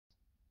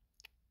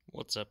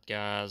What's up,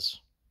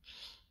 guys?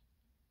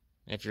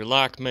 If you're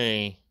like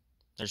me,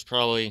 there's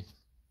probably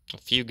a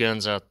few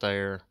guns out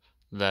there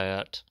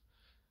that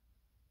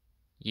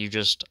you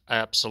just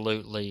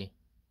absolutely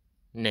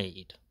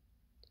need.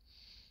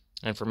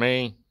 And for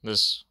me,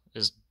 this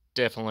is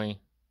definitely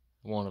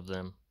one of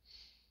them.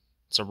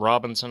 It's a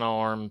Robinson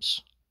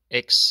Arms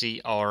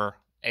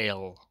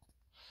XCR-L.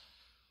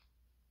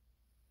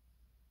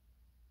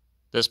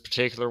 This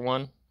particular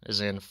one is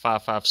in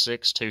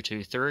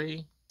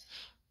 5.56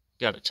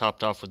 Got it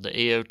topped off with the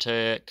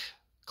EOTech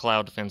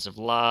Cloud Defensive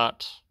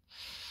Light.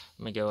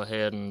 Let me go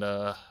ahead and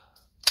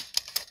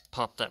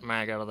pop that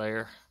mag out of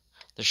there.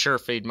 The Sure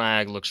Feed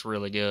mag looks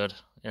really good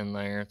in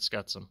there. It's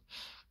got some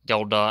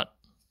gold dot.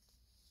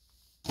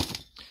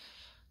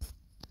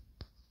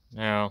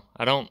 Now,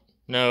 I don't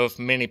know if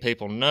many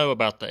people know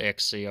about the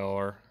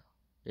XCR.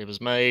 It was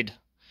made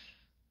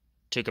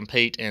to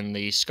compete in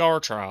the SCAR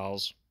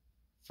trials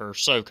for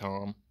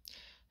SOCOM,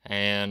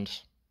 and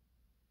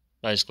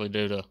basically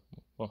due to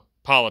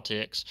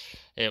politics,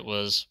 it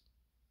was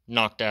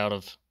knocked out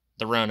of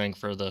the running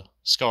for the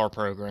SCAR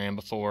program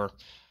before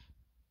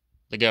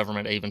the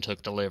government even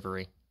took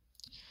delivery.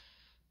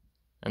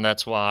 And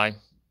that's why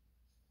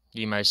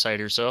you may say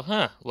to yourself,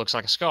 looks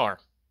like a SCAR.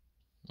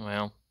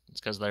 Well,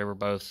 it's because they were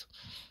both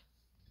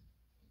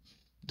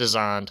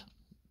designed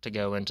to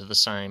go into the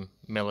same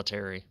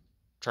military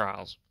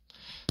trials.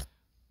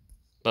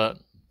 But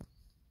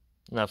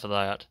enough of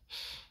that.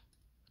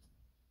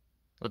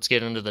 Let's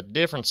get into the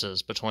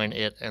differences between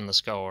it and the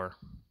SCAR.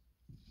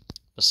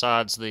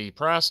 Besides the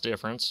price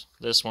difference,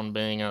 this one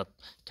being a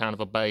kind of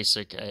a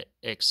basic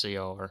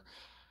XCR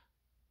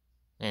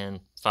and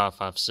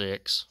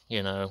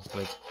 5.56,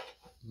 with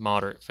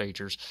moderate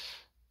features,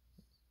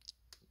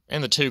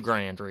 in the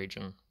 $2,000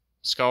 region.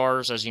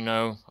 SCARs, as you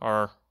know,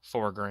 are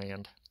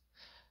 $4,000.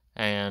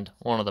 And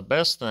one of the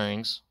best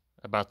things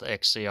about the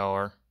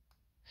XCR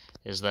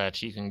is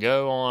that you can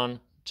go on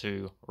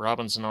to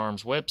Robinson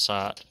Arms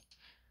website.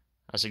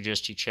 I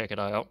suggest you check it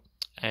out,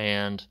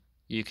 and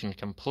you can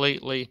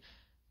completely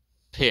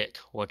pick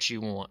what you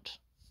want,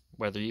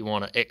 whether you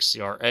want an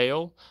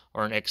XCR-L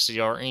or an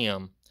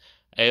XCR-M.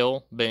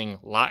 L being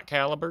light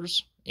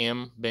calibers,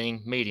 M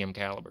being medium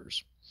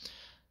calibers.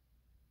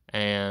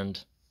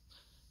 And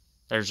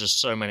there's just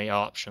so many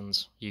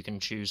options you can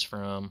choose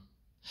from.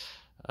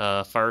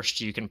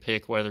 First, you can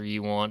pick whether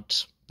you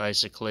want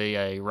basically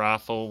a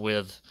rifle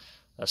with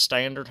a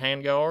standard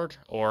handguard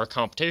or a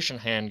competition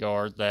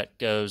handguard that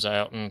goes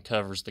out and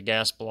covers the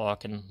gas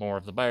block and more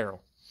of the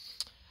barrel.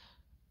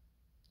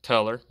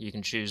 Color, you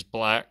can choose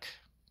black,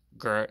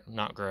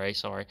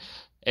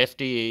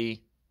 FDE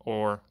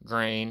or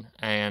green,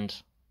 and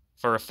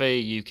for a fee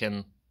you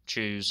can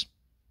choose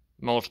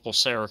multiple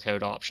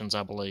Cerakote options,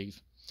 I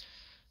believe.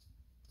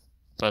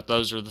 But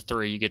those are the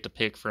three you get to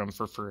pick from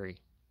for free.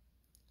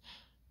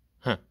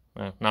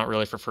 Well, not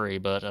really for free,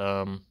 but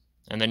and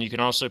then you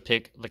can also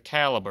pick the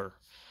caliber.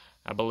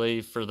 I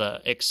believe for the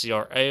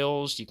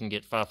XCR-Ls, you can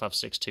get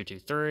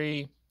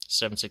 5.56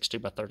 7.62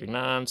 by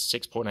 39,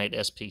 6.8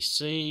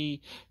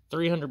 SPC,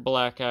 300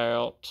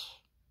 blackout,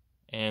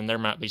 and there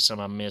might be some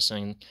I'm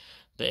missing.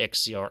 The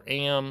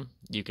XCR-M,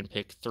 you can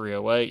pick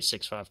 308,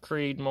 6.5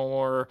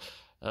 Creedmoor,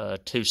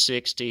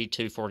 260,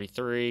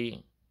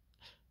 243,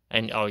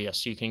 and oh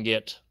yes, you can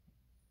get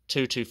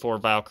 224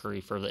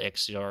 Valkyrie for the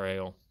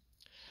XCR-L.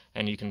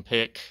 And you can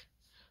pick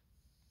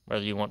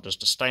whether you want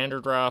just a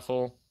standard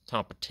rifle,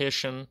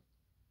 competition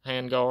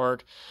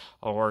handguard,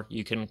 or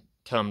you can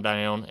come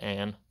down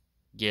and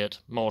get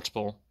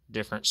multiple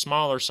different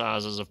smaller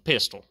sizes of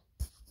pistol.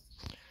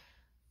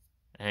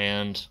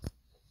 And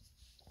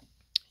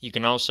you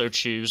can also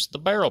choose the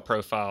barrel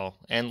profile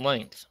and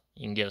length.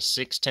 You can get a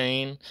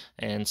 16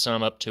 and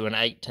some up to an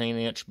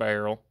 18-inch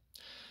barrel,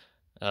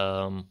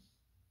 and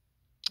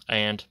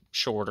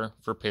shorter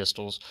for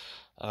pistols.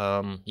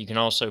 You can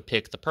also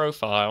pick the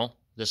profile.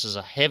 This is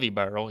a heavy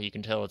barrel. You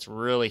can tell it's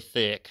really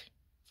thick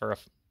for a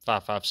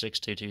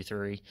 5.56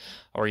 223,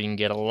 or you can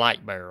get a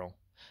light barrel.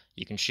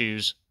 You can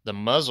choose the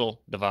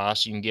muzzle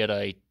device. You can get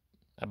I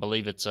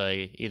believe it's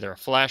either a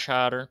flash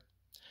hider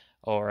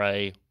or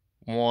a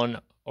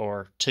 1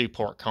 or 2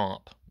 port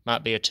comp.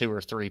 Might be a 2 or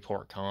 3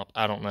 port comp.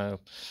 I don't know.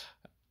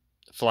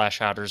 Flash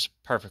hider's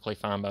perfectly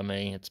fine by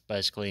me. It's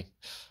basically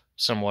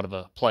somewhat of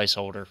a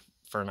placeholder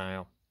for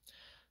now.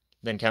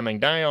 Then coming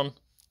down,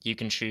 you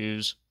can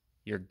choose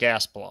your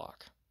gas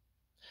block.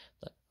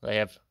 They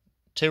have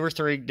 2 or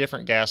 3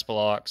 different gas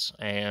blocks,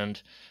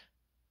 and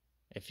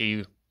if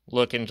you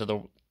look into the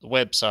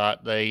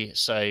website, they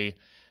say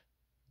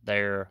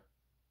their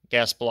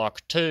gas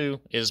block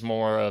 2 is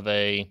more of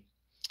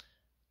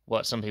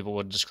what some people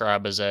would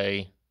describe as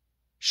a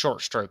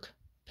short stroke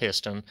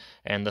piston,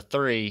 and the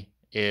 3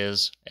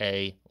 is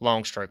a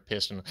long stroke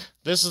piston.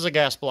 This is a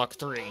gas block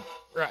 3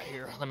 right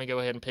here. Let me go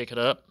ahead and pick it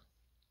up.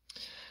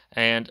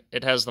 And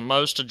it has the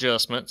most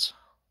adjustments,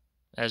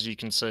 as you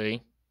can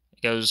see.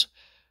 It goes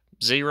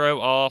 0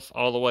 off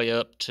all the way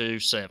up to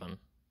 7,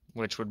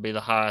 which would be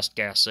the highest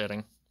gas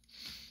setting.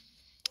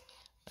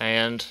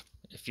 And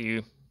if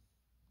you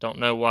don't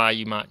know why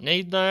you might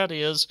need that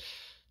is,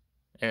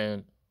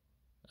 and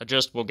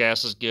adjustable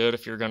gas is good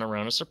if you're going to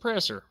run a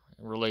suppressor. It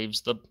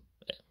relieves the,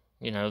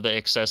 the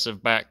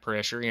excessive back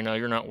pressure.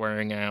 You're not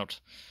wearing out,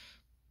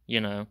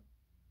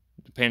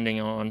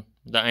 depending on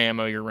the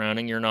ammo you're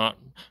running, you're not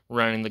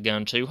running the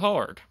gun too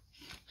hard.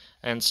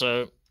 And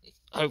so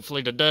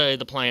hopefully today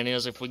the plan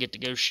is if we get to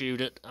go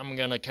shoot it, I'm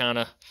going to kind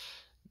of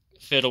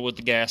fiddle with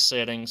the gas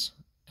settings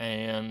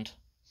and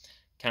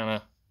kind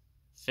of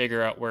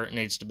figure out where it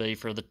needs to be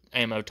for the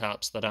ammo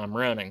types that I'm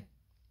running.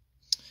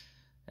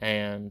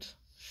 And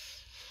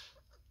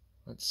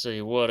let's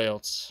see, what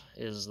else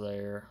is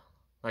there?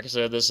 Like I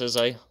said, this is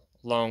a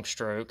long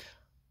stroke.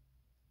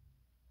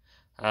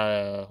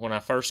 When I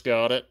first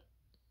got it,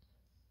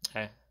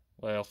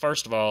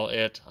 first of all,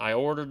 I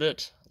ordered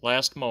it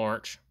last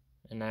March,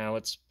 and now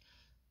it's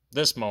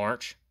this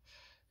March.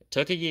 It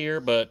took a year,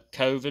 but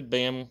COVID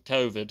being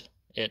COVID,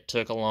 it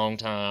took a long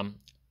time.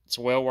 It's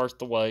well worth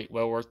the wait,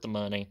 well worth the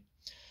money.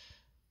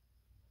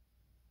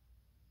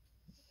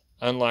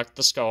 Unlike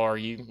the SCAR,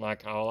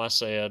 like all I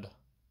said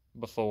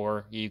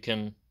before,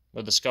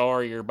 with the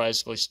SCAR, you're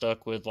basically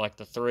stuck with like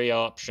the 3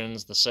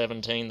 options, the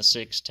 17, the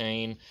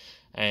 16,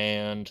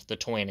 and the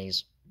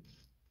 20s,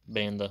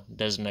 being the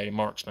designated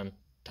marksman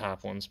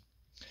type ones.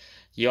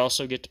 You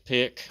also get to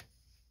pick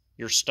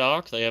your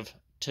stock. They have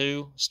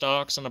 2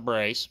 stocks and a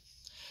brace.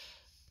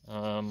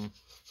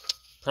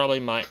 Probably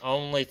my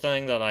only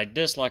thing that I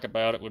dislike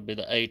about it would be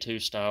the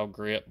A2 style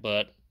grip,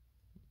 but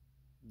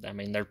I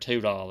mean, they're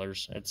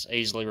 $2. It's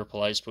easily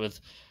replaced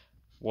with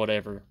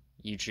whatever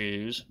you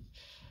choose.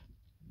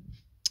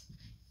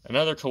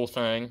 Another cool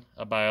thing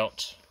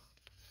about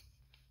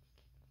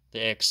the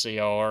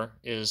XCR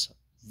is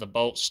the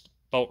bolt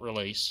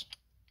release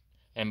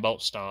and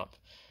bolt stop.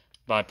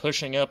 By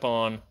pushing up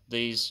on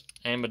these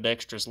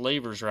ambidextrous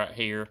levers right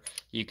here,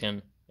 you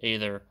can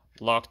either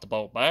lock the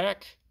bolt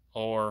back,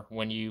 or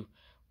when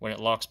it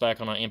locks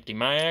back on an empty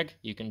mag,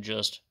 you can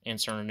just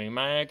insert a new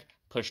mag,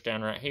 push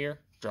down right here,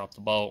 drop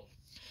the bolt.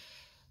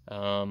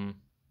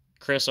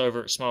 Chris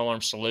over at Small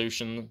Arms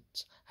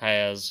Solutions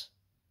has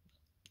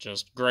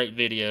just great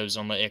videos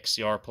on the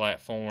XCR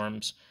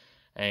platforms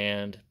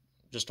and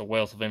just a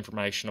wealth of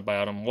information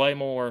about them, way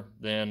more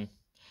than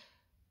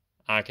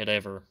I could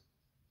ever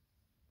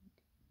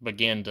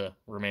begin to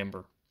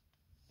remember.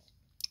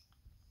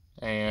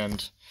 And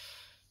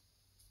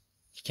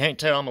if you can't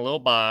tell, I'm a little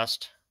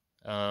biased.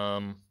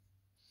 I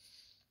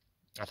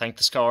think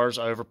the SCAR's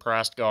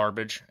overpriced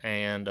garbage,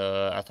 and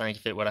I think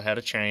if it would have had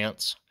a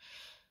chance,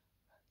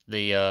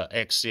 the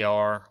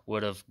XCR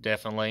would have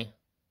definitely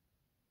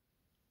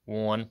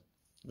won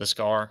the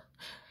SCAR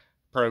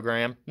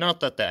program. Not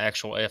that the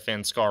actual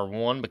FN SCAR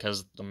won,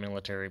 because the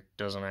military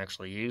doesn't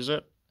actually use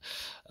it.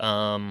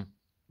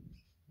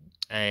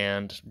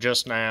 And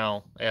just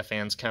now,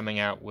 FN's coming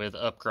out with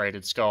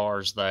upgraded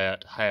SCARs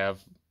that have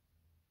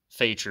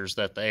features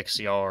that the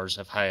XCRs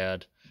have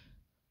had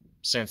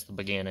since the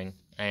beginning.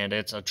 And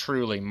it's a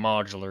truly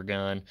modular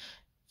gun.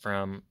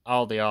 From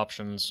all the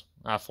options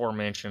I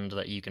aforementioned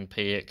that you can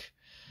pick,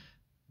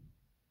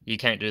 you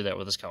can't do that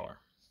with a SCAR.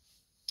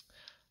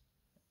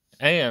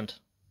 And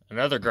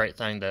another great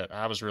thing that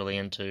I was really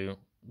into,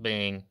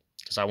 being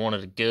because I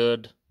wanted a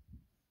good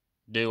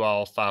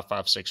do-all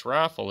 5.56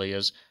 rifle,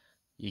 is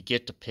you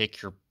get to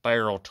pick your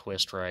barrel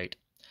twist rate.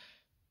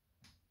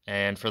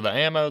 And for the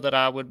ammo that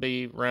I would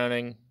be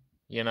running,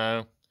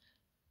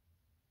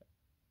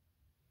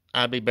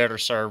 I'd be better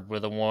served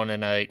with a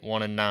 1-8,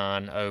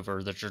 1-9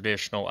 over the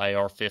traditional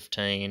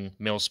AR-15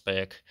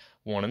 mil-spec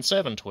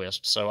 1-7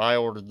 twist. So I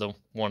ordered the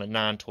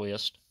 1-9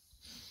 twist.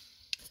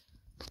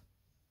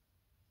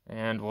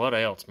 And what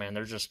else, man?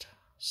 There's just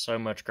so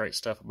much great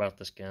stuff about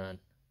this gun.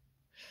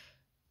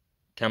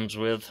 Comes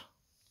with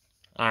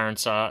iron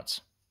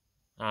sights,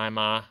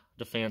 IMI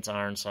Defense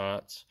iron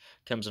sights.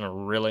 Comes in a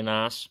really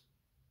nice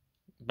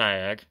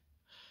bag.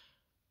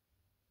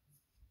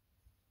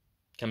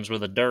 Comes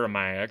with a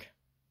Duramag.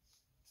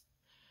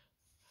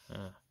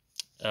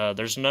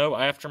 There's no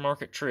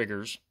aftermarket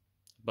triggers,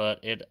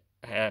 but it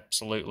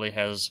absolutely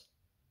has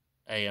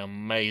an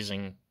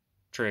amazing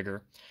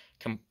trigger.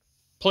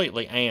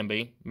 Completely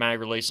ambi, mag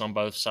release on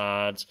both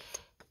sides,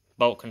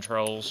 bolt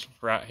controls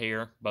right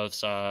here, both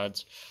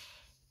sides,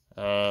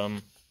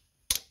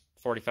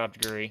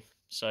 45-degree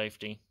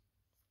safety.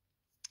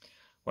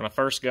 When I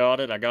first got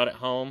it, I got it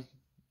home.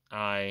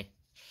 I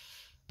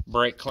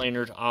brake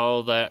cleanered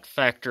all that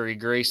factory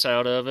grease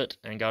out of it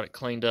and got it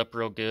cleaned up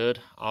real good.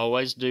 I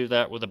always do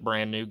that with a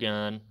brand new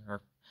gun.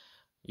 Or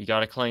you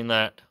got to clean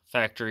that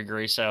factory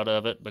grease out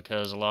of it,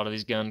 because a lot of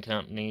these gun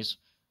companies,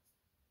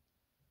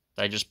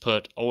 they just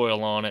put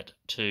oil on it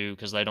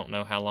because they don't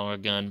know how long a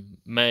gun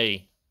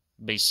may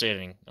be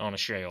sitting on a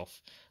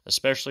shelf.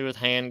 Especially with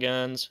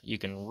handguns, you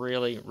can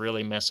really,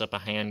 really mess up a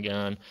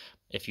handgun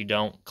if you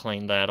don't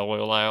clean that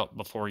oil out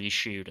before you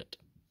shoot it.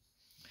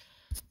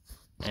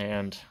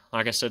 And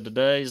like I said,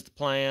 today's the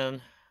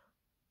plan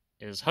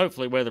is,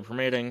 hopefully weather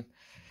permitting,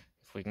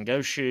 if we can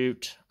go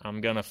shoot,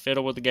 I'm going to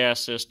fiddle with the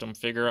gas system,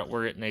 figure out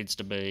where it needs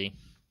to be.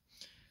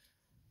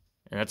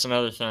 And that's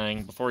another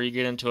thing. Before you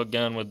get into a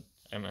gun with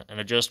an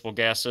adjustable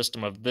gas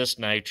system of this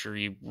nature,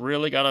 you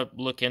really got to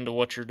look into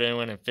what you're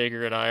doing and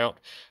figure it out,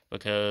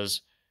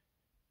 because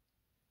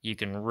you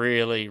can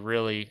really,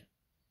 really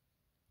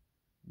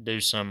do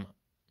some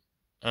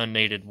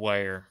unneeded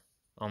wear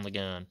on the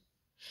gun,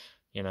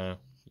 you know.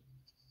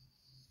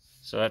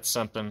 So that's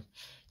something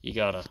you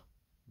got to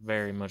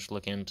very much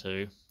look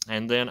into.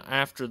 And then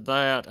after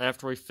that,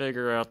 after we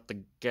figure out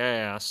the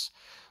gas,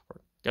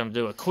 we're going to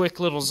do a quick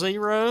little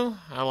zero.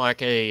 I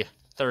like a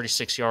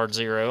 36-yard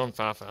zero on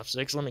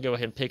 5.56. Let me go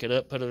ahead and pick it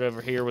up, put it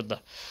over here with the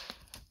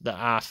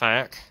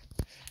IFAK.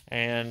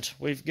 And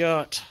we've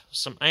got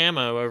some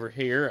ammo over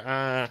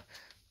here.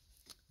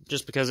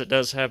 Just because it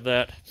does have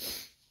that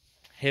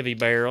heavy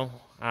barrel,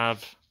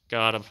 I've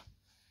got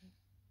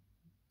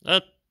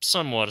a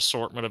somewhat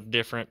assortment of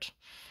different,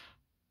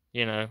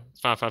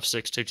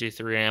 5.56,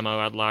 223 ammo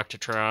I'd like to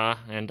try,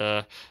 and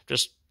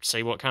just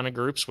see what kind of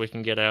groups we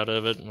can get out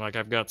of it. Like,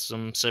 I've got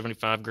some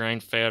 75 grain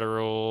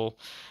Federal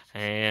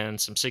and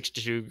some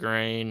 62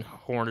 grain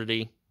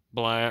Hornady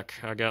Black.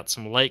 I got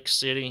some Lake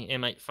City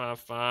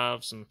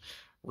M855, some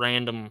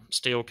random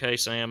steel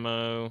case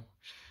ammo,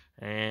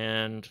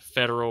 and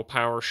Federal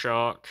Power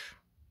Shock,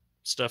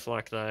 stuff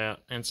like that,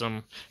 and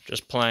some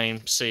just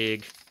plain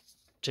SIG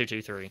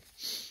 223.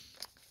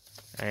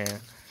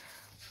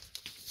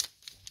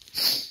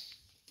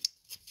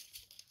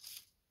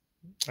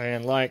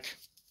 And like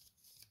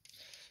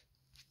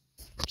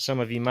some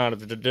of you might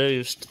have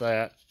deduced,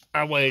 that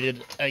I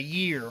waited a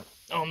year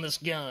on this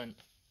gun,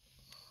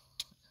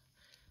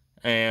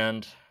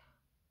 and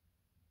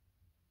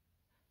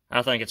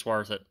I think it's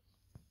worth it.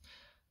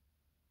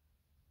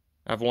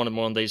 I've wanted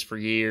one of these for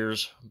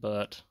years,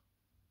 but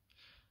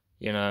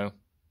a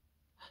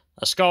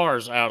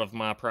SCAR's out of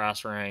my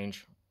price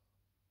range,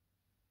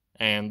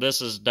 and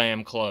this is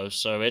damn close.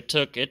 So it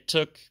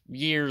took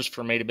years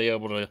for me to be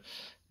able to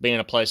be in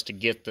a place to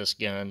get this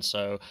gun,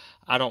 so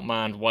I don't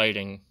mind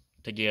waiting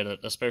to get it,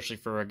 especially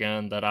for a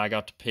gun that I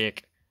got to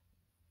pick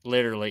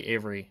literally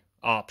every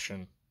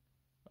option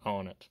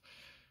on it.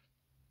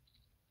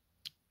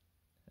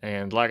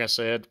 And like I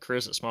said,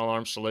 Chris at Small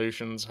Arms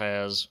Solutions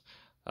has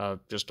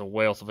just a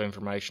wealth of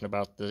information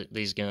about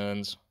these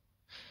guns.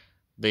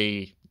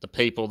 The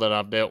people that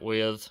I've dealt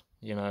with,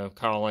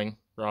 calling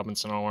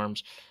Robinson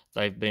Arms,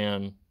 they've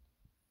been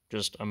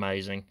just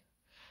amazing.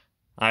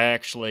 I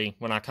actually,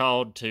 when I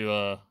called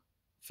to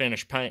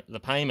finish the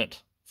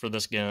payment for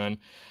this gun,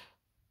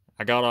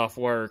 I got off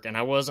work, and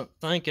I wasn't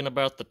thinking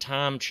about the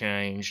time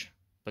change,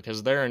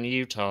 because they're in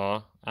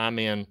Utah, I'm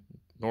in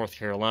North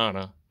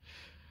Carolina.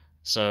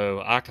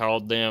 So I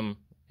called them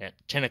at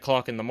 10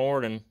 o'clock in the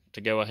morning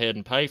to go ahead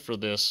and pay for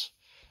this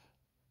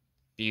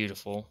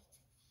beautiful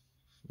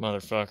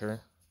motherfucker.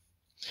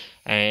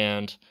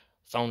 And the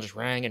phone just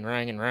rang and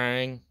rang and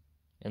rang.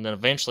 And then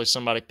eventually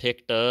somebody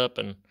picked up,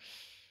 and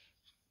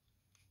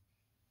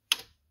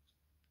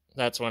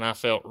that's when I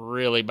felt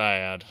really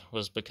bad,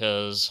 was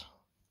because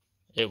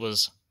it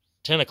was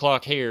 10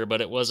 o'clock here,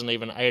 but it wasn't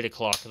even 8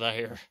 o'clock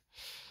there.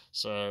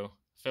 So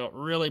felt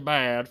really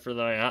bad for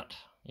that.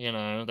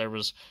 There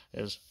was,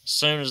 as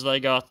soon as they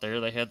got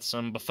there, they had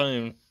some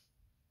buffoon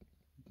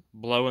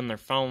blowing their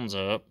phones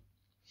up.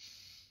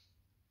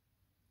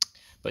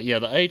 But yeah,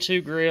 the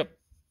A2 grip,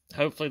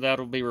 hopefully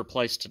that'll be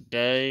replaced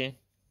today.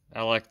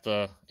 I like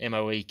the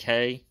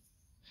MOEK.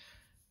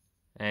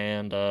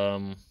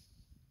 And,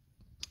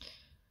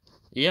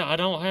 yeah, I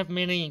don't have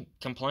many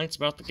complaints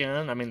about the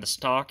gun. I mean, the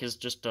stock is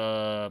just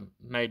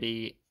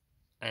maybe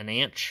an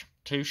inch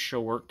too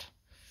short.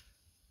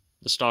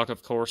 The stock,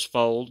 of course,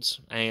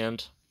 folds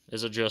and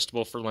is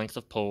adjustable for length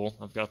of pull.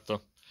 I've got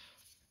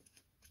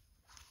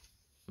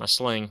my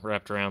sling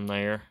wrapped around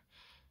there.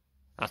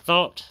 I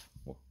thought,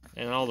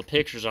 in all the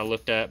pictures I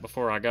looked at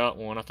before I got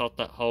one, I thought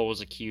that hole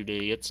was a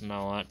QD. It's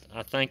not.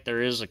 I think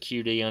there is a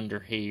QD under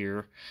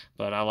here,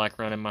 but I like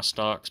running my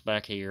stocks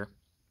back here.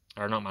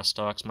 Or not my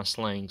stocks, my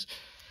slings.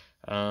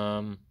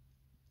 Had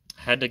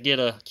to get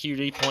a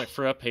QD point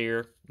for up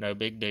here. No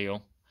big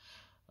deal.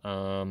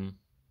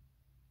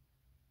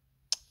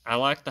 I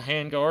like the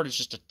handguard. It's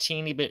just a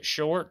teeny bit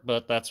short,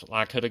 but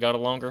I could have got a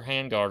longer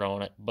handguard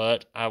on it.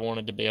 But I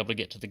wanted to be able to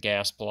get to the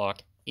gas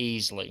block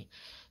easily.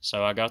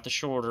 So I got the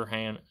shorter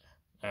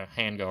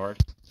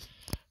handguard.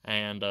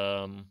 And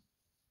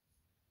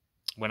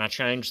when I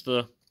changed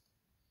the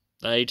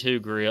A2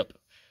 grip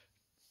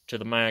to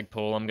the mag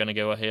pull, I'm going to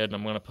go ahead and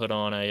I'm going to put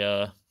on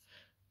a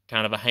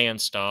kind of a hand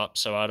stop,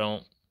 so I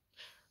don't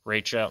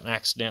reach out and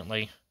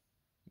accidentally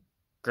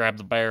grab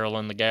the barrel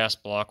in the gas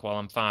block while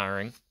I'm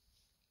firing.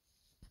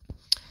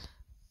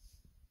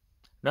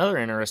 Another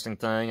interesting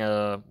thing,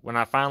 when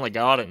I finally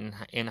got it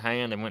in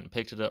hand and went and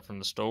picked it up from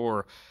the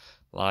store,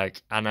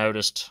 like, I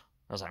noticed,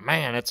 I was like,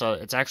 man, it's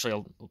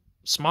actually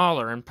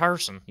smaller in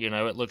person.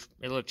 It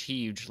looked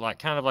huge, like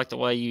kind of like the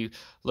way you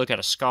look at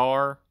a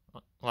SCAR,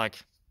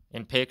 like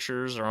in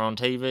pictures or on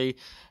TV,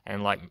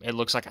 and like it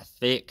looks like a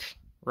thick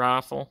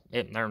rifle.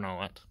 They're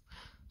not.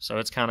 So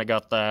it's kind of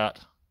got that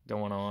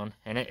going on,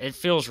 and it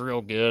feels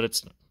real good.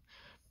 It's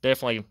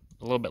definitely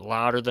a little bit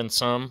lighter than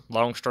some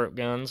long stroke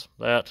guns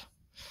that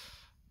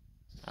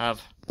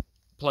I've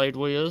played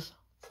with,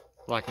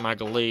 like my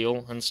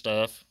Galil and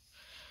stuff.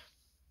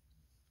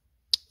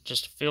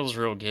 Just feels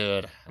real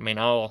good. I mean,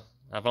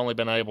 I've only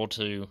been able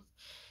to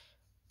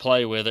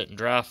play with it and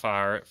dry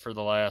fire it for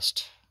the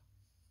last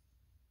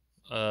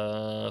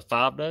 5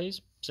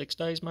 days, 6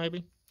 days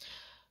maybe.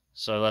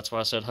 So that's why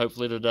I said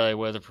hopefully today,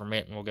 weather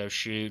permitting, we'll go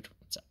shoot.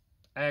 It's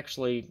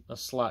actually a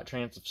slight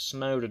chance of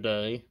snow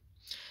today.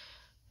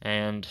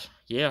 And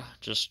yeah,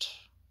 just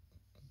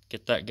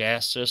get that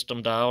gas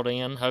system dialed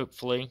in,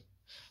 hopefully.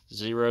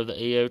 Zero the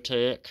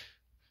EOTech.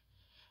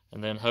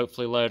 And then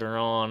hopefully later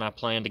on, I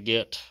plan to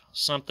get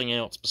something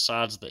else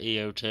besides the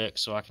EOTech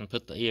so I can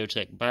put the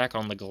EOTech back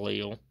on the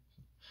Galil.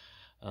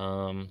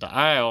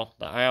 The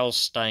owl's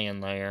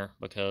staying there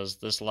because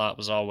this light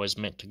was always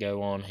meant to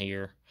go on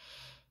here.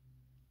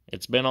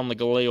 It's been on the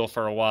Galil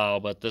for a while,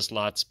 but this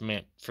light's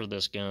meant for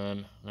this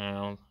gun.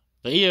 Now,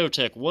 the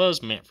EOTech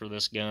was meant for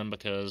this gun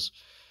because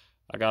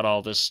I got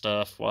all this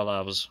stuff while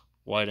I was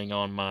waiting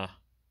on my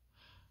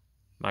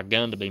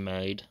gun to be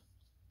made.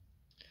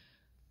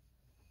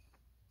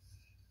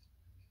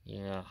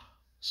 Yeah,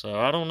 so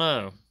I don't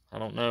know. I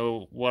don't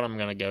know what I'm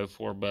gonna go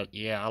for, but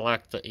yeah, I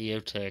like the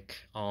EOTech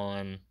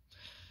on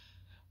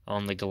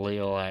the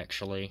Galil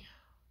actually.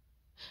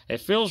 It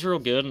feels real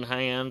good in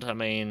hand. I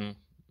mean,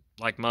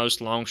 like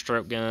most long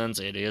stroke guns,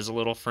 it is a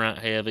little front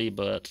heavy,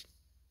 but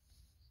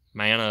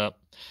man up.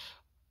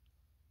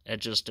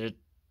 It's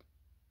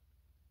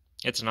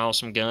an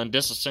awesome gun.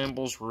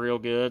 Disassemble's real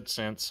good.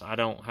 Since I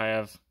don't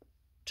have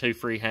 2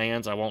 free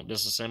hands, I won't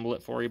disassemble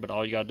it for you, but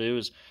all you gotta do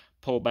is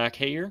pull back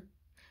here,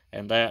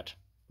 and that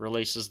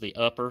releases the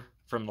upper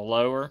from the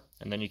lower,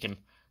 and then you can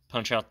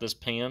punch out this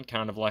pin,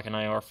 kind of like an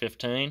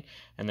AR-15,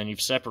 and then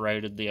you've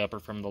separated the upper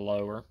from the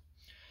lower.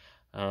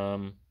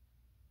 And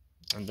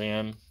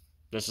then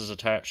this is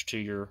attached to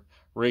your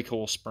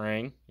recoil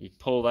spring. You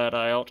pull that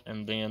out,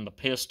 and then the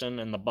piston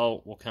and the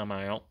bolt will come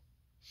out.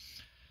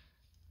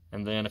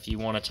 And then if you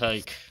want to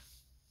take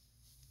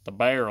the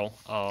barrel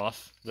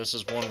off, this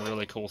is one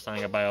really cool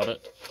thing about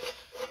it.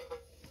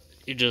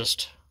 You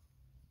just,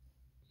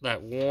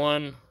 that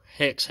one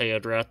hex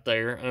head right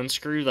there,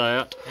 unscrew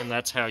that, and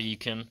that's how you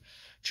can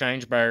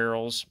change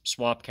barrels,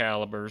 swap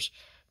calibers.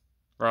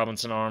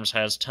 Robinson Arms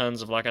has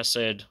tons of, like I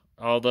said,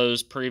 all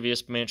those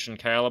previous mentioned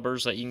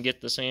calibers that you can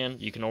get this in.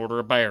 You can order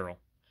a barrel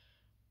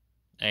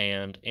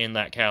and in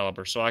that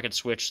caliber. So I could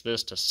switch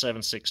this to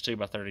 7.62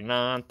 by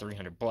 39,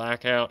 300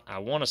 blackout. I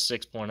want a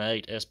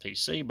 6.8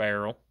 SPC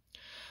barrel,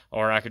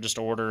 or I could just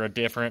order a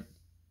different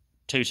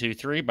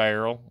 223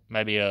 barrel,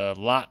 maybe a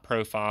light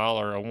profile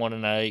or a 1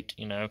 and 8.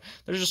 You know,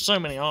 there's just so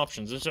many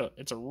options. It's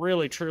a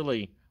really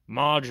truly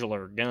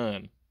modular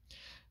gun,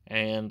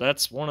 and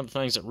that's one of the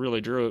things that really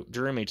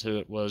drew me to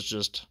it, was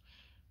just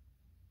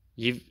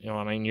you know,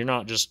 I mean, you're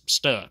not just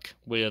stuck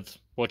with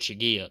what you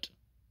get.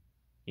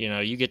 You know,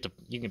 you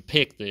can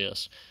pick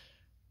this.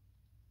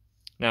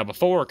 Now,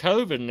 before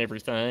COVID and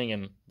everything,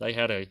 and they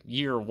had a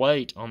year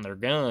wait on their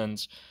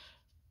guns,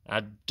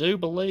 I do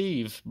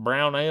believe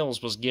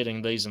Brownells was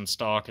getting these in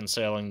stock and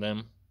selling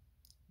them.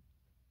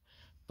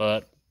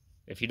 But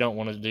if you don't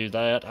want to do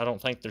that, I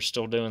don't think they're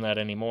still doing that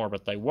anymore,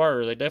 but they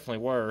definitely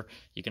were.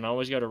 You can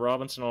always go to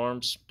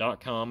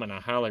robinsonarms.com, and I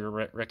highly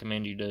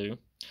recommend you do.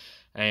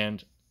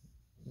 And,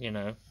 you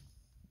know,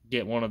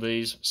 get one of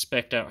these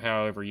spec'd out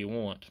however you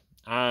want.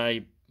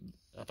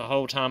 The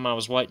whole time I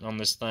was waiting on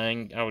this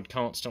thing, I would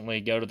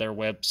constantly go to their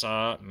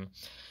website and,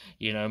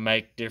 you know,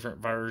 make different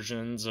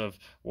versions of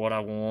what I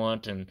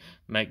want, and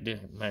make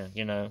different,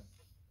 you know,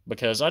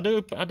 because I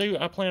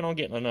plan on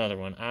getting another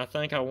one. I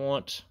think I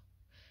want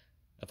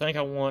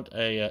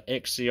a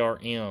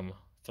XCR-M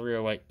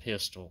 308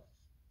 pistol.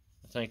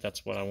 I think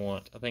that's what I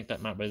want. I think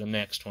that might be the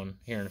next one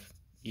here in a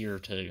year or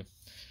two.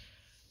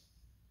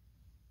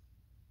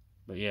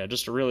 But yeah,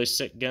 just a really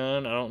sick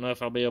gun. I don't know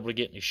if I'll be able to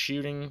get any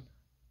shooting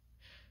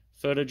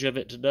footage of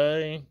it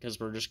today, because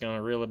we're just going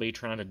to really be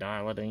trying to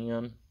dial it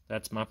in.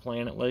 That's my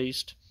plan, at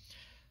least.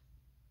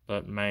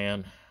 But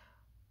man,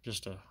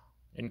 just a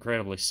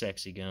incredibly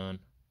sexy gun.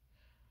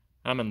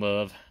 I'm in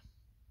love.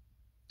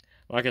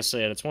 Like I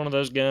said, it's one of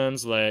those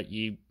guns that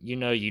you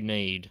know you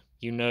need.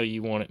 You know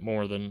you want it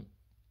more than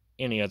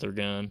any other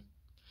gun.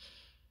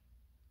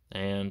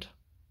 And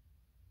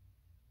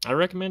I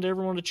recommend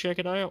everyone to check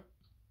it out.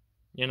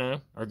 You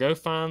know, or go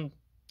find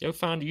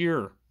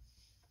your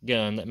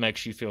gun that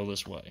makes you feel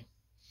this way.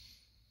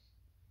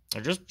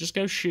 Or just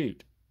go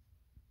shoot.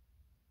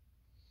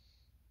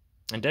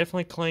 And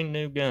definitely clean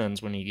new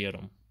guns when you get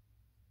them.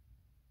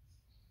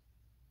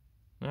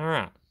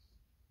 Alright.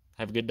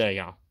 Have a good day,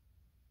 y'all.